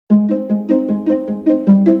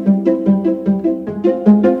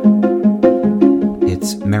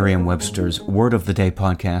Merriam-Webster's Word of the Day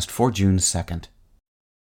podcast for June 2nd.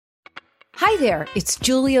 Hi there, it's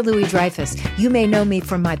Julia Louis-Dreyfus. You may know me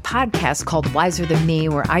from my podcast called Wiser Than Me,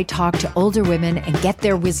 where I talk to older women and get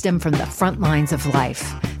their wisdom from the front lines of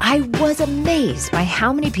life. I was amazed by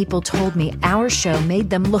how many people told me our show made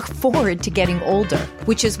them look forward to getting older,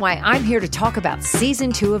 which is why I'm here to talk about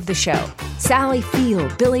Season 2 of the show. Sally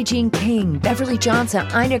Field, Billie Jean King, Beverly Johnson,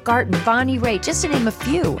 Ina Garten, Bonnie Raitt, just to name a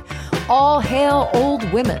few. All hail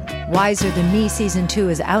old women. Wiser Than Me Season 2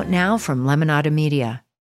 is out now from Lemonada Media.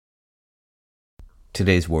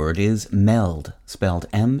 Today's word is meld, spelled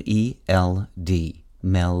M-E-L-D.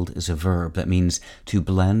 Meld is a verb that means to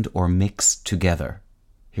blend or mix together.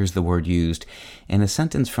 Here's the word used in a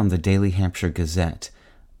sentence from the Daily Hampshire Gazette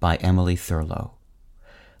by Emily Thurlow.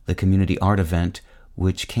 The community art event,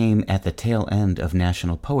 which came at the tail end of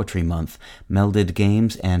National Poetry Month, melded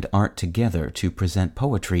games and art together to present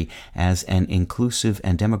poetry as an inclusive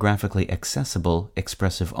and demographically accessible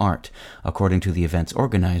expressive art, according to the event's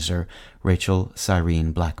organizer, Rachel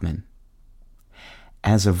Cyrene Blackman.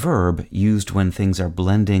 As a verb used when things are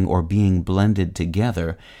blending or being blended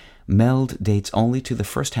together, meld dates only to the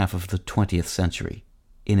first half of the 20th century.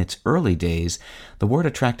 In its early days, the word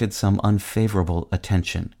attracted some unfavorable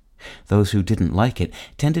attention. Those who didn't like it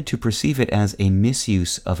tended to perceive it as a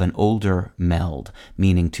misuse of an older meld,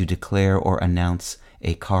 meaning to declare or announce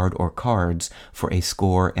a card or cards for a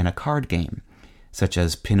score in a card game, such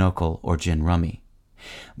as pinochle or gin rummy.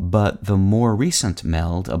 But the more recent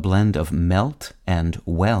meld, a blend of melt and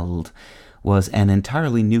weld, was an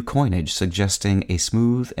entirely new coinage suggesting a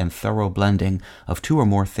smooth and thorough blending of two or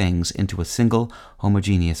more things into a single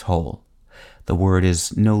homogeneous whole. The word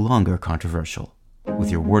is no longer controversial.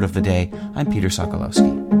 With your Word of the Day, I'm Peter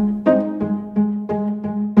Sokolowski.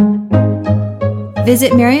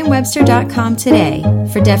 Visit Merriam-Webster.com today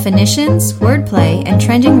for definitions, wordplay, and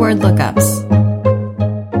trending word lookups.